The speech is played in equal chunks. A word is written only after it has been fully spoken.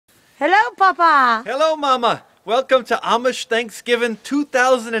Hello, Papa. Hello, Mama. Welcome to Amish Thanksgiving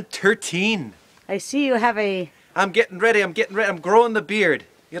 2013. I see you have a... I'm getting ready. I'm growing the beard.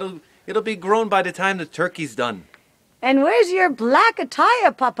 It'll be grown by the time the turkey's done. And where's your black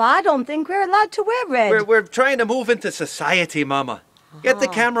attire, Papa? I don't think we're allowed to wear red. We're trying to move into society, Mama. Get the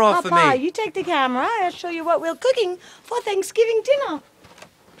camera off of Papa, me. you take the camera. I'll show you what we're cooking for Thanksgiving dinner.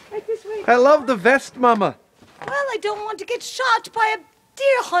 Right this way. I love the vest, Mama. Well, I don't want to get shot by a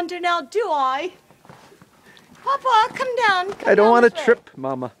deer hunter now, do I? Papa, come down. I don't want to trip,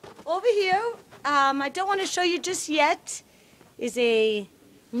 Mama. Over here, I don't want to show you just yet, is a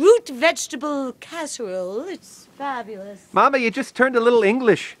root vegetable casserole. It's fabulous. Mama, you just turned a little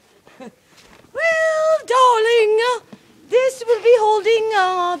English. Well, darling, this will be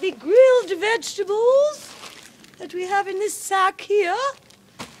holding the grilled vegetables that we have in this sack here.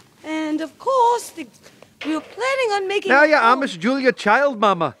 And, of course, we were planning on making... Now you're Amish Julia Child,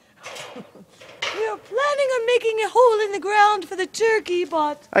 Mama. We were planning on making a hole in the ground for the turkey,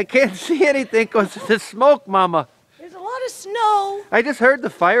 but... I can't see anything because of the smoke, Mama. There's a lot of snow. I just heard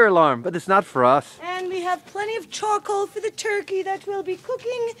the fire alarm, but it's not for us. And we have plenty of charcoal for the turkey that we'll be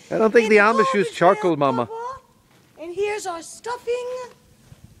cooking. I don't think the Amish use garbage charcoal, pail, Mama. Papa. And here's our stuffing.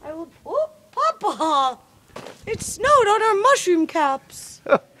 Oh, Papa! It snowed on our mushroom caps.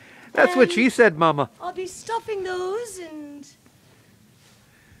 That's what she said, Mama. I'll be stuffing those, and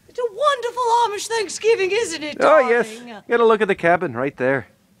it's a wonderful Amish Thanksgiving, isn't it, Oh, darling? yes. Get a look at the cabin right there.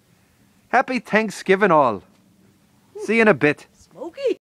 Happy Thanksgiving all. See you in a bit. Smoky.